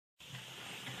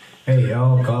Hey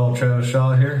y'all, Kyle Travis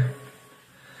Shaw here.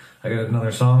 I got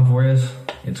another song for you.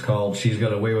 It's called She's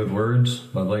Got a Way with Words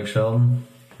by Blake Shelton.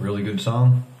 Really good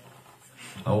song.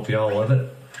 I hope y'all love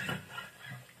it.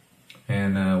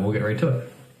 And we'll get right to it.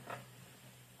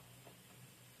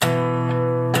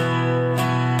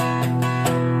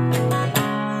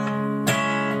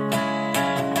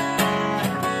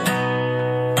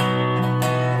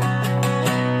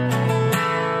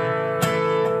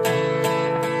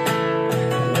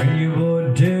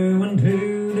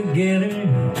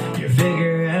 You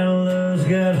figure out love's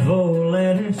got 4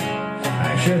 letters.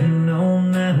 I should've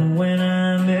known that when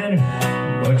I met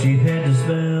her, but she had to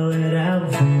spell it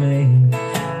out for me.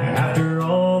 After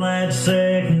all that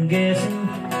second guessing,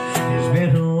 it's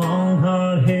been a long,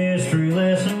 hard history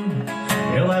lesson.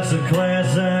 Hell, that's a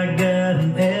class I got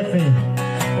an F in,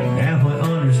 but now I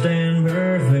understand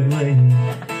perfectly.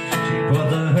 She put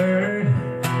the hurt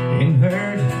in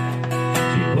hurt.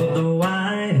 She put the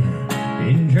wide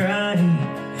in trying.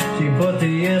 She put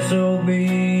the SOB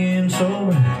in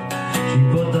sober. She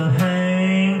put the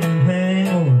hang in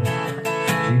hangover.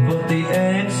 She put the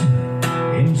X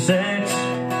in sex.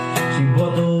 She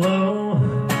put the low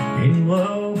in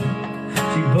low.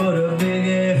 She put a big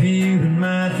F-U in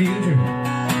my future.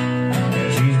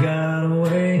 Yeah, she's got a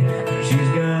way. Yeah, she's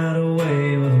got a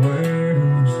way with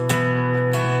words.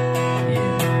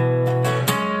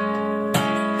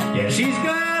 Yeah, she's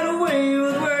got a way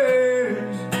with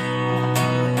words.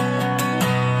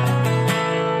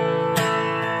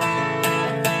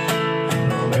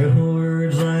 Little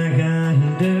words like I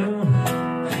do,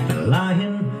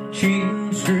 lying,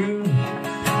 cheating, screwed.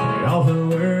 All the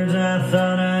words I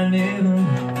thought I knew,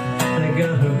 they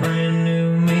got a brand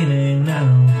new meaning now.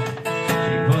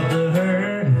 She put the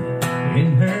hurt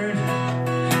in hurt.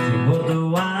 She put the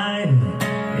wide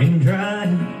in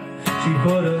tried. She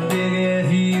put a big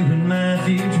F-U in my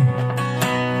future.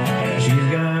 Yeah, she's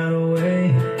got a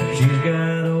way. Yeah, she's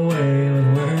got a way with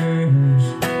words.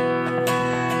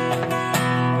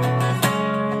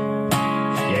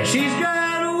 Yeah, she's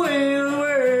got a way with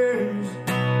words.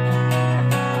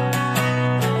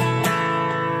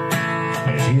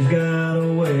 Yeah, she's got a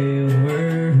way with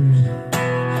words.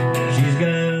 Yeah, she's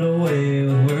got a way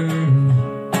with words.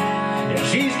 Yeah,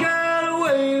 she's got a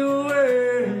way with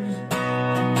words.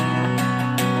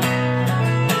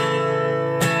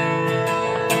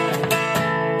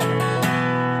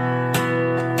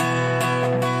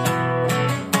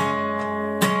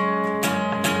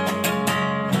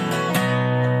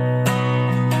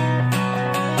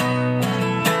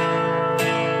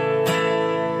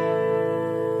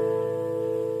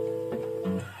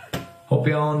 Hope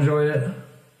y'all enjoyed it.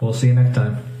 We'll see you next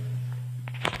time.